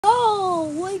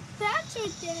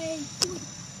birthday.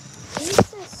 What's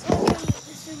this? Oh, no,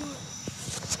 this is not.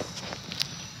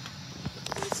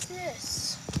 What's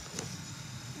this?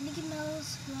 Mickey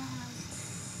Mouse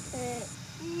has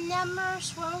number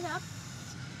swirled up.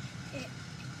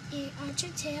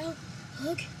 Archer tail,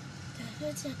 hook, the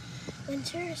hood's a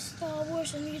winter, Star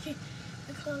Wars, and music.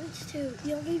 The clothes to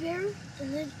Yogi Bear,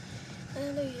 and then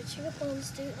the sugar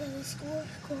plums to the school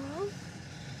squirrel.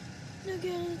 Look at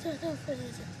it.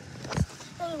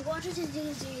 Watch it do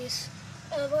these.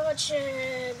 Watch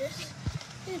this.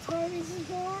 The parties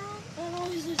tomorrow. And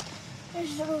always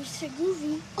there's a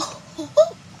Goofy.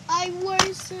 I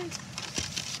was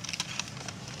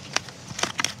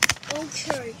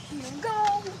okay, here we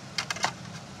go.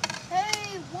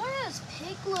 Hey, what is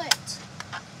Piglet?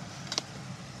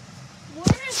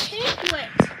 What is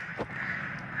Piglet?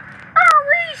 Oh,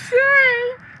 we say,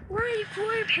 wait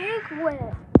for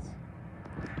Piglet.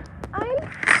 I'm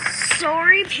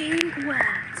sorry,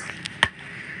 Piglet.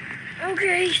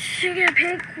 Okay, so you're gonna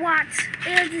pick what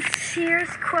is a serious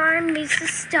crime needs to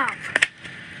stop.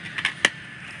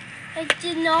 It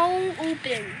did not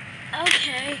open.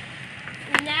 Okay,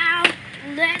 now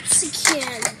let's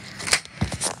begin.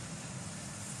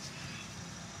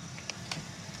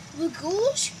 The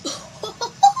goose?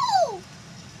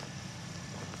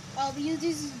 I'll use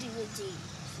this DVD.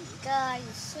 So you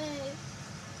guys say.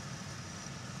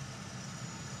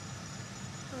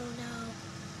 Oh no.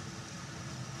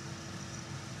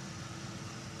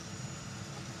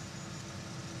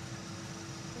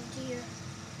 Oh dear.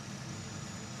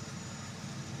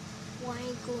 Why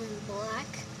ain't going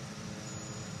black?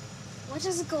 What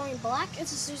is it going black?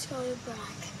 It's just going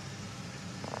black.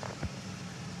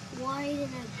 Why did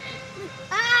I...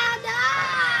 Ah,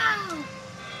 no!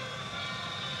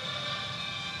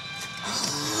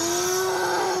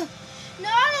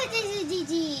 No, this is a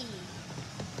DD.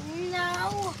 No.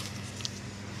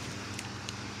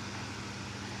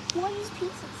 What is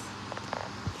pieces?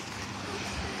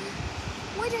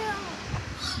 What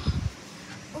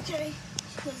okay.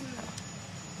 She doesn't know.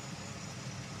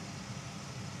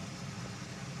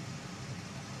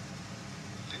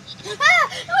 Ah!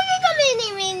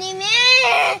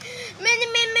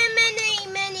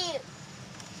 Many.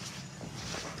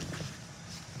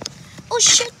 Oh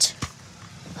shit!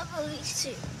 I believe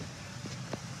too.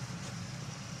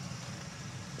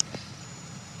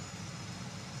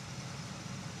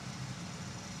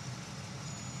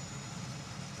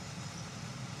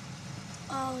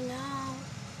 Oh no.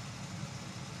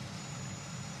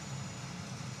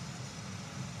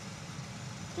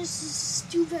 This is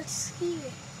stupid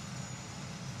scary.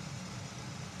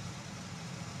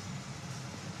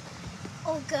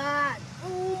 Oh god.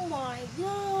 Oh my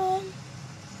god.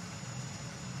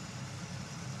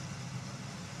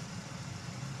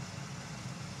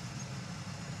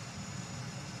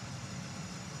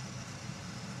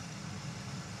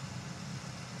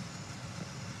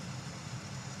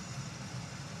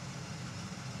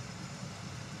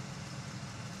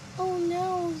 Oh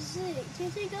no, Zig. Do you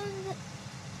think I'm the...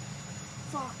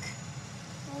 Fuck.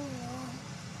 Oh no.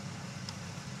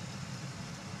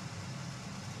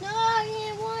 No, I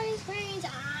can't watch his brains.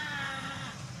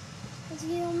 Ah! Let's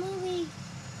get a movie.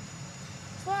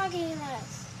 Fucking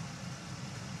us.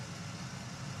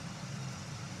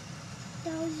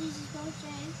 That was just both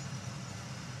days.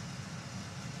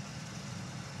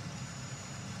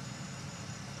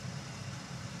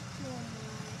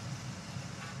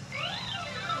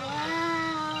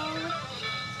 Wow.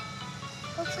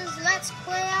 What's this? Let's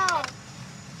play out.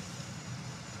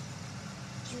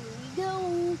 Here we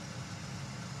go.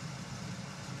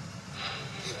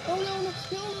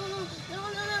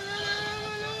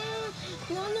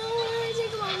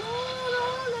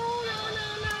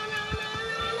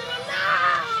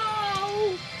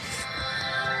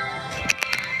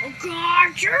 Oh God,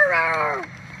 Juror!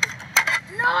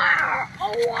 No!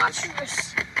 I'll watch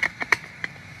this.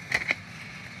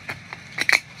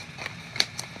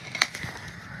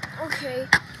 Okay,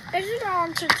 this is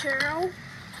on tutorial.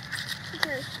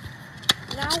 Okay,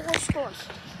 now what's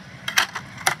first?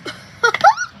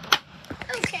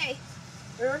 Okay,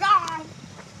 we're gone.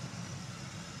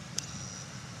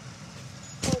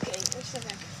 Okay, what's the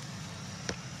next?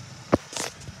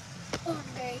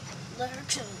 Okay, letter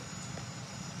 2.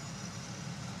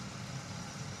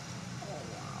 Oh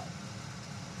wow.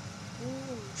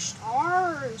 Ooh,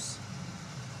 stars.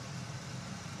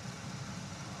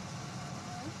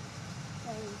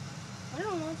 I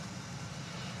don't know.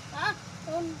 Ah,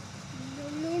 no.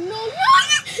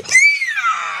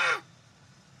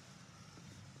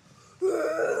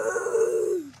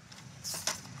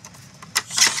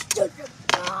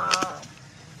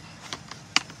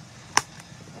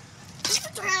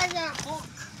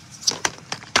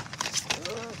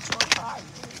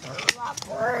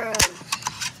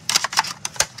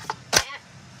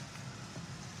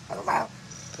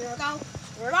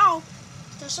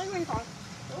 second time.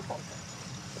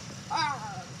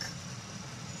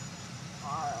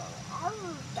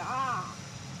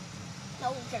 No,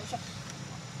 okay, so.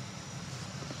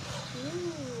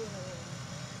 Ooh.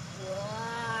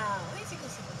 Wow. Let me see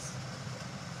this.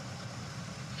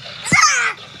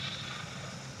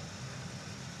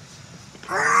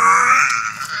 Oh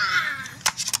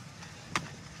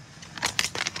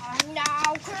no,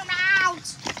 come out!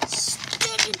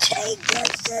 Sticky take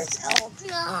this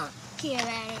out. Get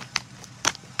it.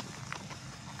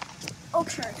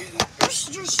 Okay, there's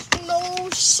just no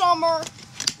summer.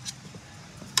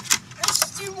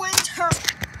 It's the winter.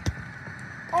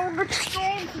 Oh, it's so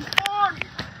fun.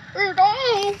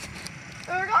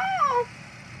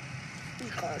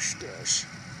 Because this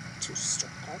to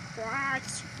start right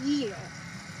here.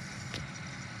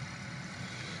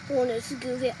 Let's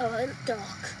give it a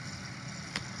duck.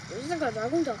 There's like a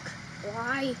dragon duck.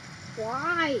 Why?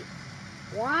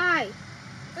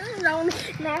 No.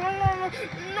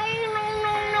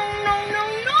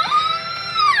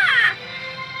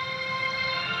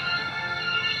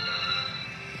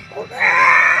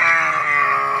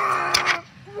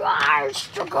 I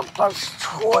stuck up a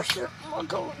horse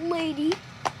like a lady.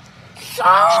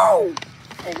 So,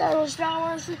 and that was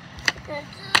flowers.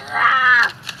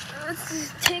 Let's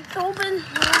just take open.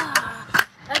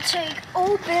 Let's take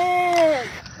open.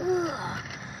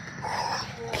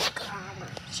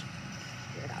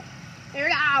 Here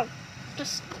we go.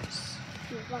 Just nice.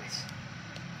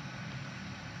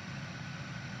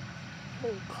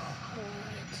 Oh God.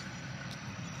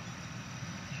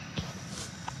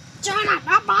 Shut up,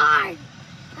 not mine.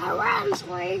 I ran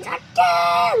swings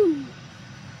again.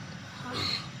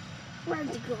 Where'd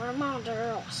the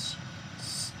grandmother's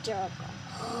stuck?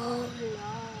 Oh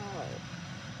no.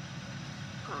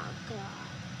 Oh God.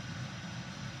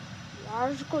 Why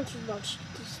is it going to watch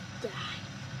this die?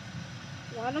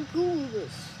 Wanna Google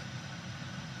this?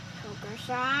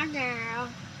 Now.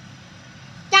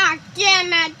 God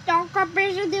damn it! Don't go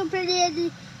busy stupid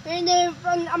in the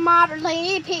modern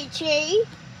lady Peachy.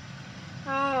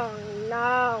 Oh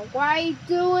no! Why are you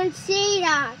doing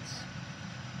that?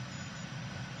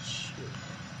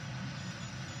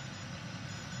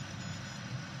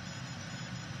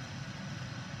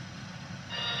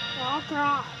 Oh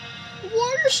God!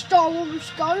 Why is Star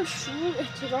Wars going through it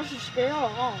to us scale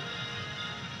on?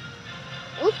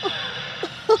 Oh,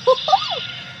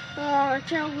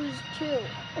 that was too.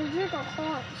 It's like a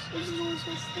horse. It's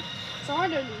just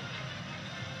started.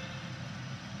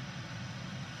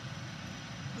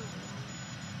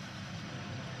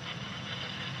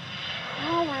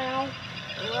 Oh wow.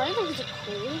 I think it's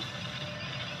cool.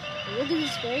 Look at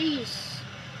his face.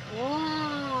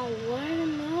 Wow, what a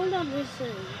mold on this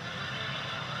thing.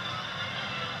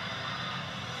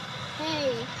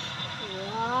 Hey.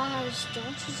 Wow,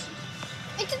 don't you see?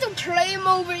 It's just a play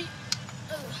movie.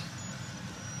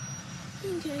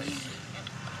 Okay.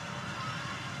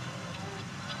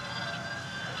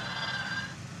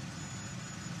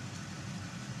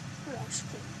 That's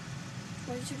cool.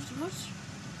 What is yours?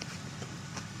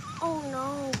 Oh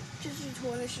no, just a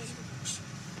toilet.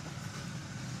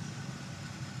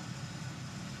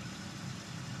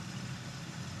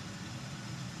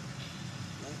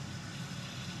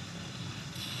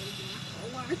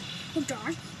 Oh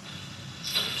God.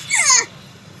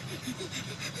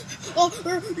 Oh,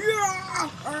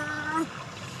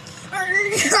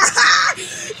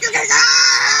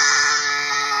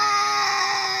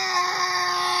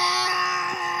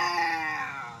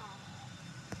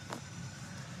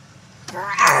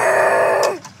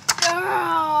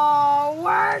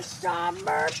 where's the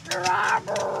murderer?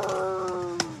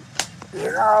 You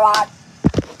know what?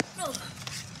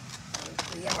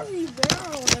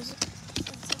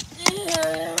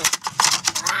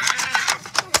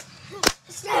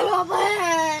 Stay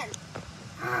open!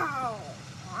 Ow!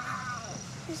 Wow!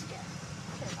 He's good.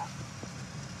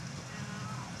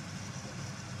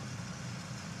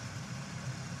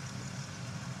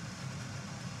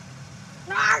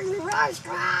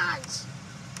 Restaurants!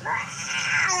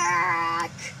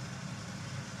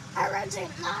 I rented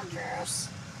laundries.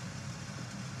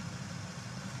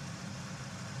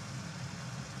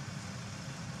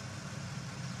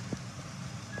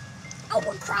 Oh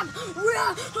crap!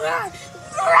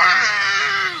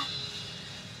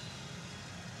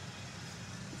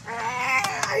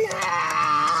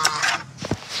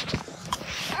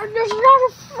 I'm just not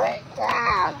afraid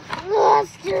now.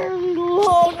 Let's get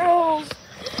noodles.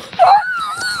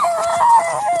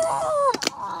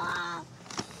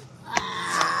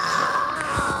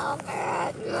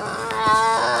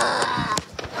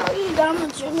 Oh, you got my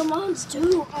chicken ones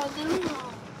too. I didn't know.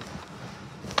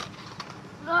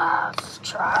 Let's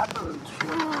travel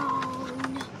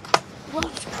down.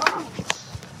 Let's travel.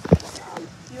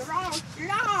 You're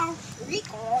on,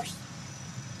 recourse.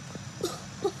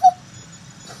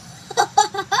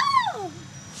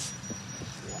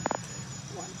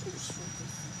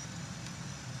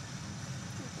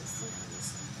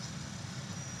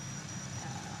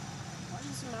 What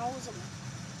is mouse?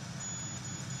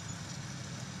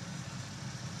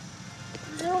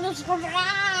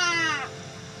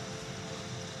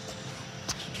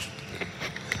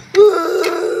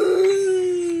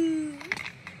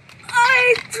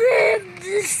 I dream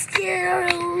to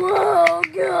scare little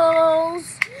girls.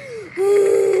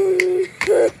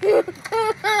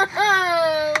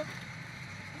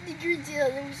 Did you do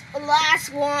this? The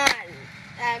last one.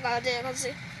 I got it. Let's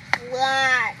see.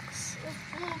 Relax.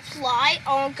 Fly.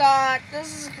 Oh God, this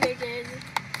is wicked.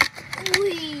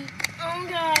 Wee. Oh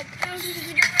God, this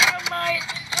is get out of my.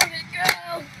 Okay,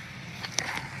 go.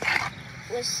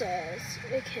 What says?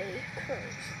 Okay,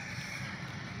 curve.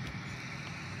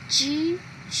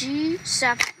 G7.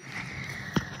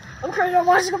 Okay, now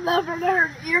what's going on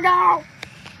there? You go.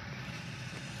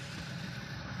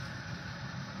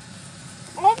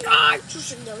 Oh God!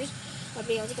 Tusen dollars. Jag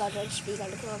blir alltid glad att spela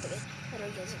det kommer inte.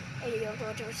 Jag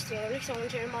går till större liksom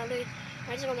till man det.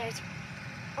 Jag ska gå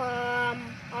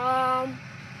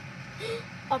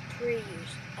upgrade.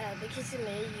 Because it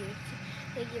may use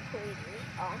they get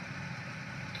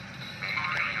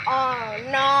oh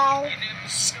no!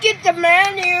 Skip the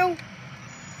menu.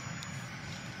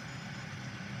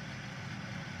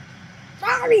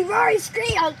 Very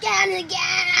screen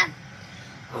again.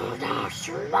 Oh, das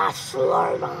was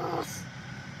slurmas.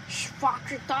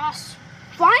 Fuck das.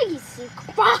 Weiß.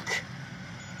 Fuck.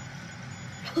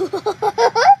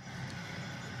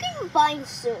 Keep buying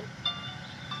soon.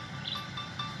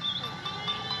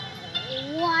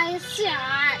 Why is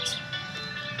that?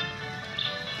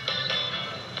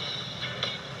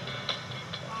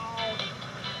 Wow.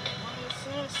 What is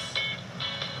this?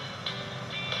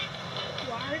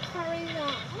 Why carrying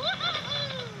on?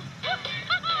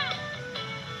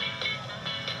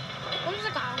 Where's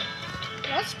it going?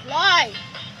 Let's fly.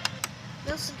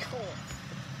 This is cool.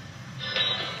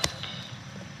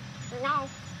 No.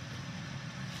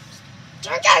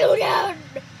 Down.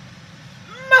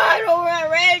 Model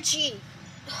Reggie.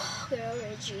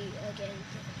 Reggie again.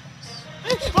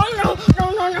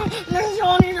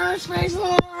 Oh no, space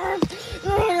alarm.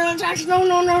 No, tax, no.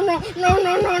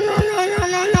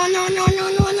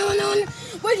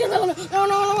 Wait, no.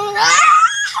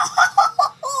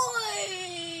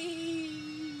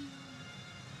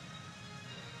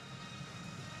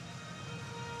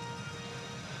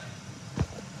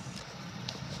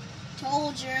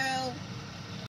 Told you.